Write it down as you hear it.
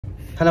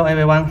Hello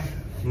everyone,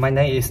 my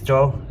name is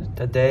Joe.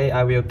 Today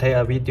I will take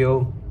a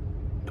video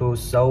to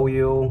show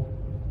you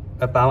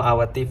about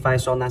our D5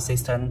 sonar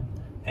system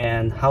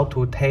and how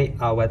to take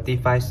our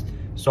D5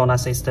 sonar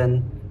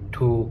system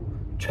to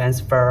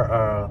transfer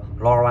a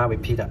Lora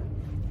repeater.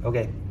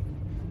 Okay,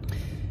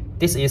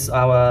 this is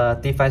our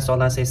D5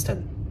 sonar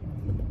system.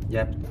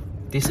 Yep,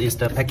 this is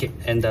the packet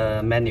and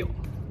the menu.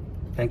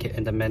 Packet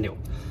and the menu.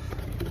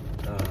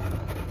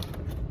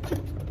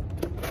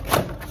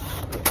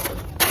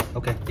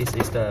 Okay, this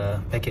is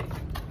the packet,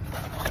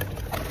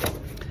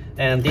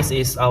 and this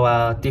is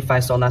our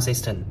D5 sonar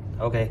system.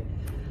 Okay,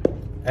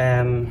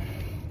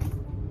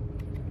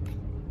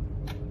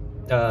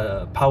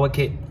 the power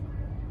kit,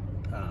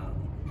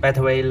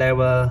 battery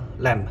level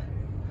lamp,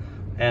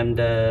 and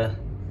the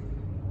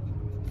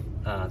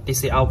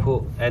DC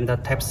output and the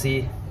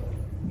Type-C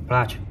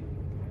plug.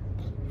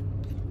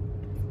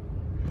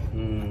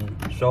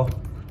 So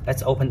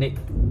let's open it.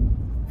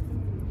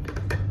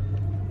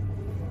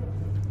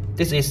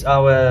 This is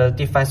our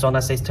D5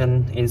 sonar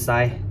system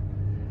inside.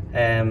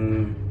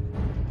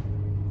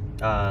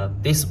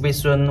 This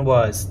version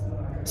was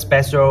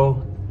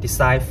special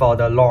designed for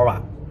the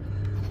Lora.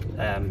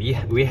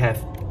 We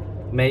have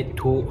made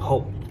two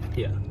holes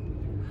here,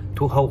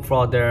 two holes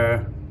for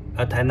the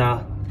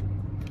antenna.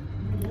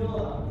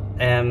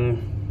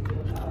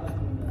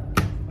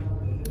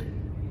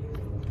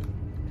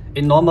 In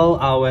normal,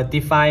 our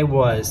D5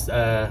 was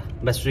a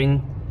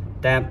machine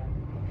that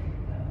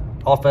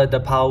offered the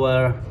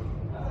power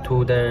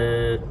to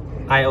the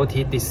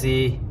IoT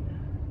DC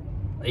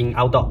in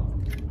outdoor,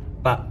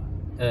 but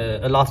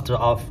a lot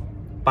of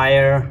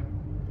buyers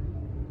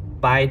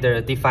buy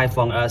the D5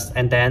 from us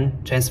and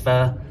then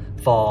transfer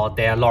for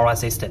their Lora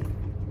system.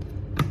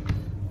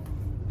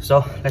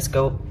 So let's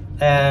go.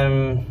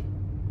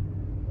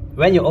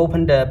 When you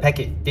open the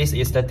packet, this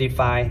is the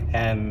D5,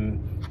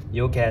 and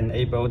you can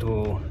able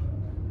to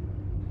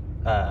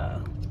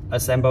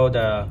assemble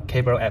the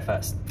cable at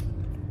first.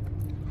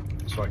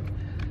 Sorry.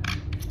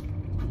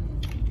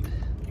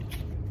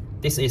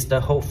 This is the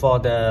hole for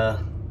the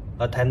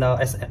antenna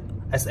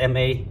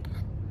SMA.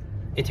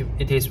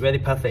 It is very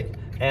perfect,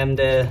 and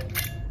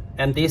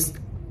this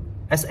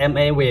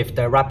SMA with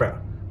the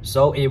rubber,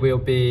 so it will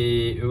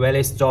be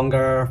very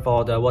stronger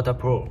for the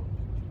waterproof.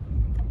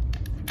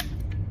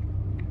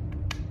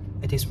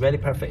 It is very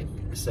perfect,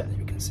 so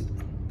you can see.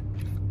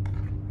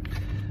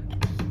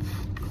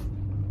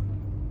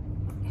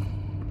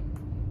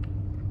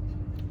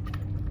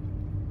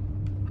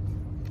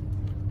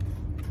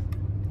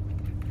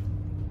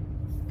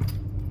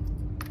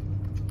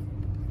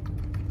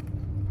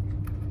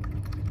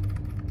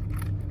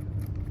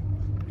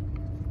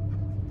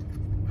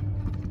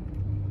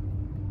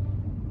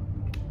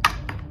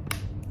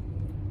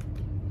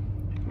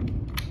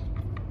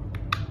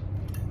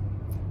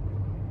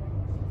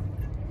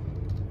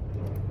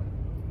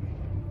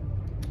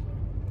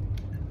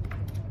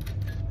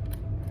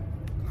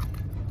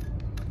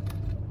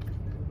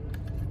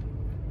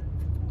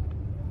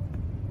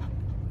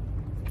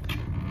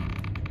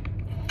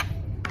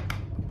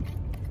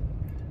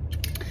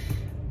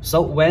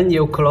 So when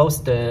you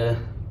close here,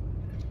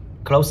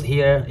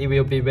 it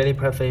will be very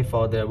perfect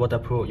for the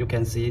waterproof. You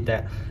can see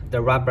that the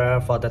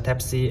rubber for the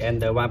Type-C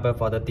and the rubber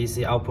for the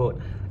DC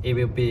output, it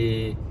will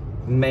be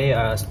made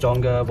a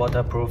stronger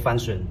waterproof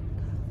function,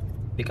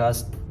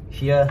 because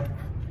here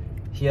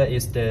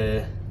is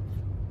the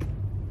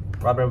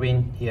rubber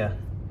ring here,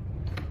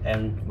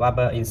 and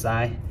rubber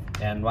inside,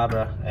 and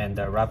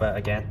the rubber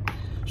again.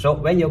 So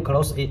when you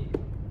close it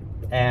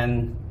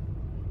and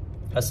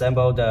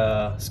assemble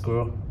the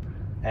screw,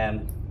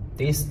 and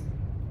this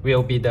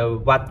will be the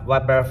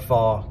rubber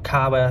for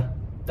cover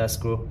the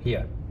screw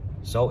here,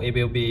 so it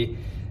will be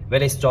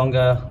very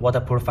stronger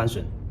waterproof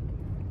function.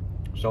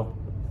 So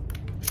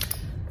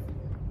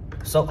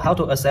how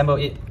to assemble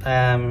it?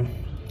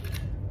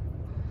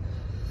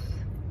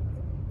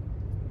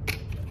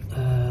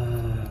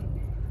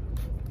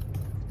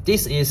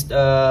 This is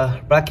the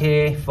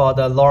bracket for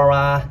the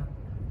Lora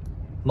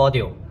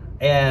module,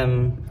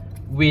 and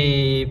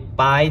we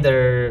buy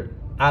the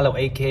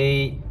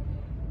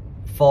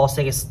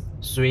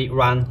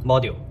RAK4631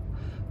 module.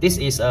 This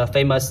is a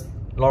famous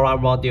Lora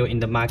module in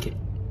the market.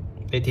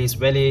 It is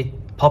very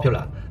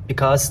popular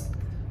because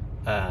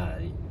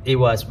it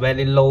was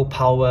very low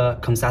power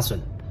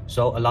consumption,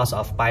 so a lot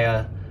of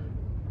buyers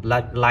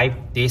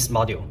like this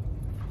module.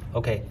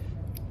 Okay,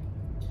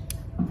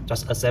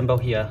 just assemble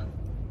here.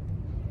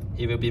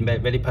 It will be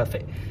very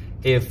perfect.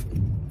 If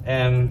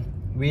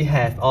we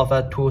have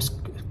offered two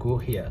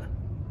screws here.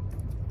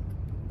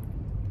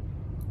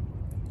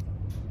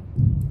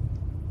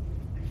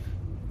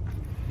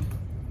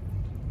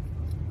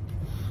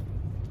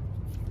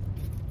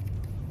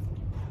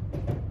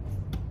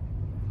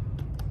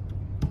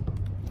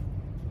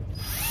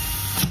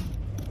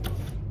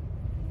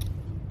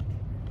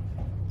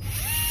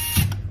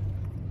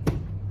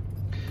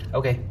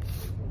 Okay,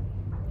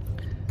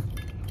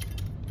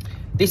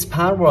 this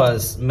part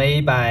was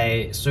made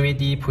by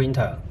 3D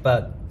printer,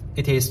 but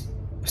it is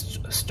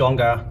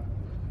stronger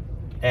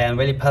and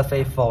very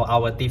perfect for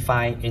our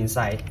D5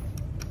 inside.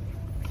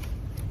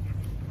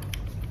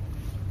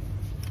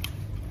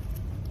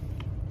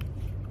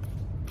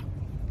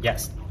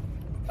 Yes,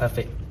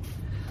 perfect.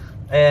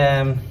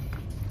 And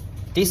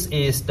this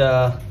is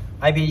the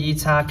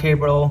IPE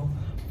cable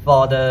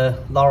for the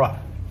Lora,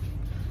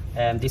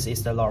 and this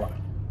is the Lora.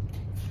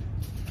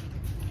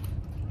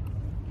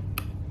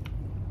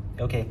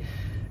 Okay,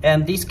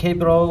 and this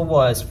cable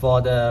was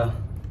for the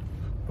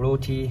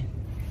Bluetooth.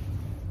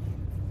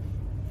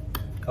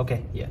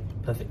 Okay, yeah,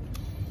 perfect.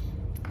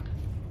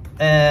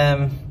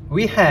 And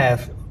we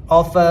have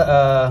offer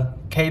a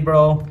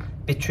cable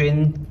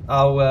between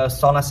our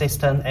solar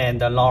system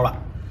and the Lora.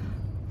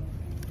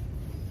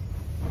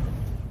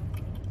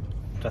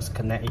 Just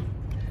connect it.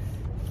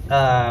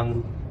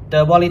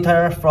 The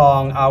voltage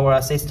from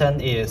our system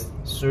is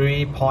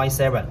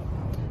 3.7,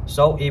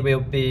 so it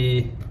will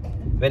be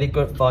very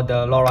good for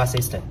the Lora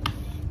system,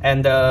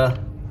 and the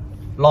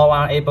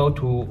Lora able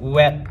to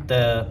read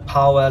the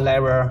power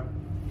level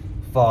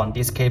from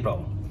this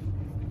cable.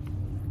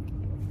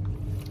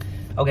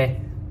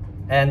 Okay,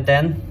 and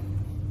then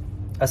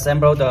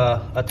assemble the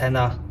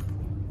antenna.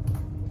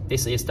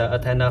 This is the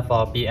antenna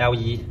for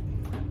BLE.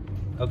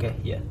 Okay,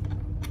 yeah.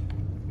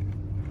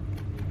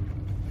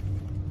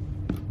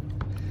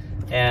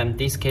 And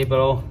this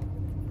cable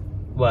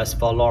was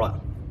for Lora.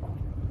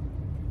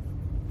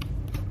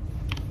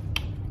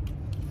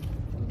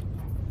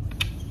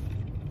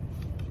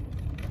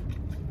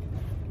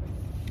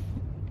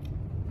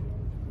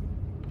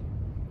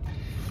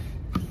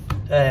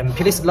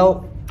 Please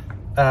note,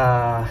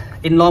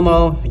 in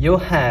normal, you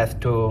have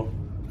to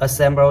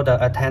assemble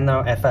the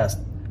antenna at first,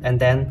 and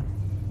then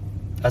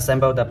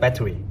assemble the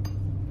battery.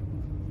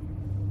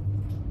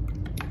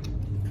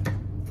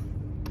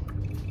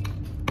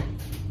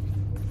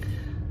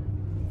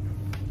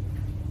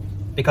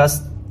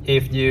 Because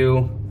if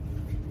you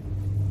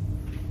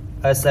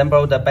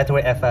assemble the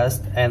battery at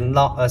first and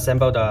not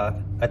assemble the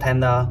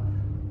antenna,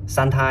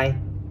 sometimes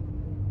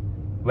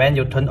when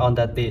you turn on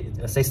the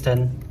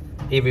system,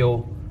 it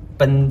will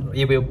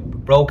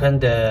broken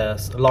the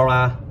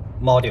Lora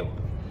module.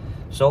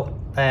 So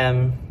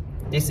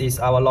this is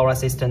our Lora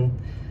system.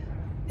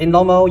 In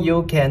normal,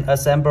 you can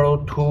assemble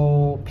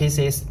 2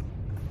 pieces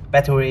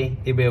battery.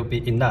 It will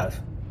be enough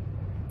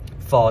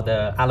for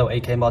the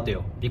RAK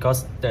module,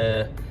 because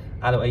the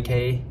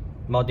RAK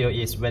module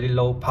is very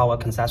low power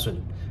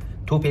consumption.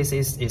 2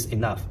 pieces is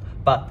enough.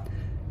 But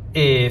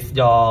if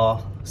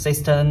your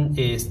system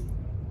is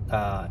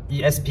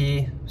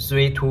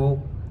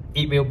ESP32,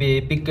 it will be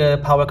bigger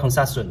power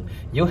consumption.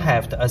 You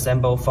have to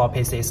assemble 4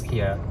 pieces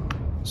here.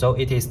 So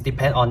it is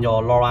depend on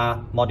your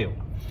Lora module.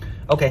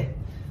 Okay,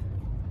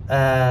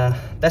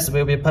 that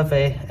will be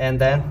perfect. And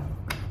then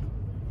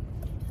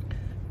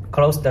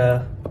close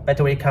the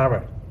battery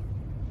cover.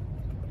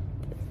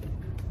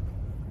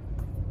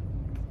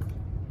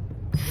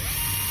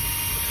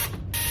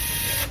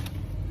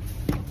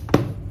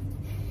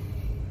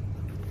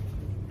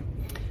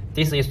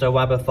 This is the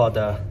rubber for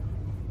the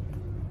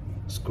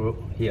screw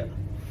here.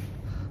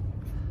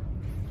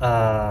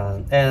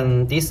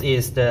 And this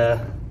is the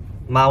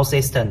mount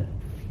system.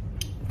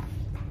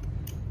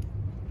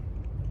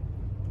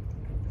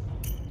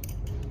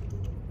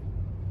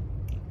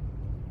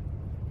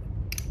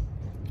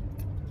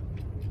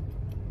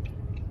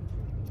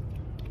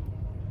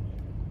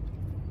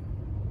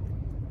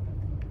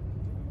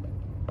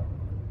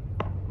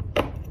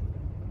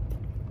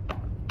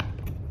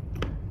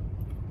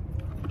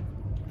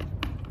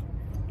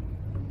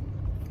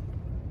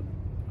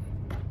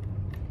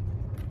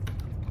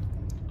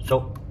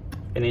 So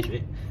finish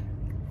it.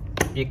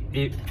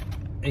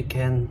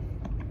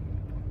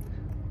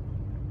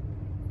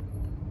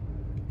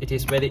 It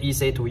is very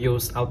easy to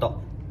use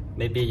outdoor.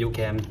 Maybe you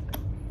can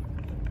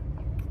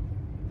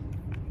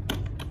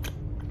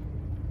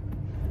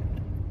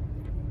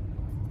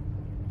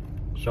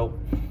show.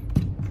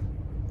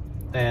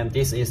 And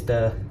this is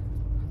the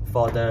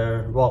for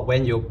the wall.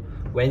 When you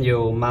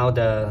mount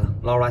the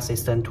Lora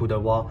system to the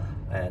wall,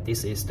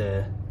 this is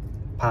the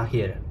part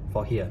here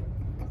for here.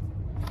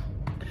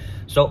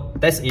 So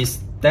that is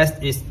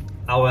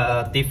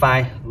our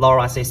D5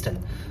 Lora system,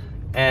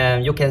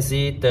 and you can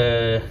see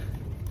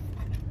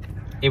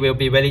it will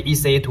be very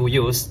easy to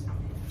use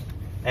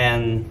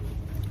and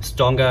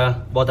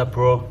stronger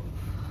waterproof.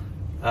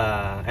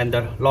 And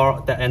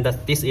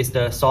this is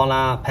the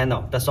solar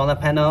panel. The solar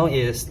panel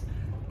is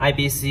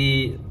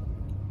IBC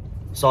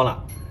solar,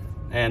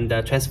 and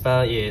the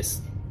transfer is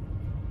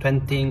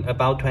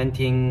about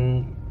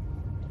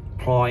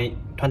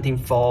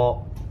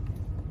 20.24.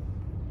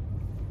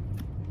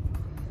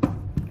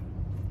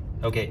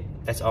 Okay,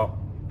 that's all.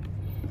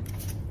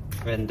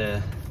 And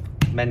the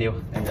menu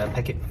and the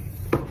packet.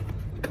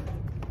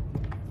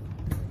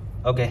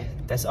 Okay,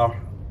 that's all.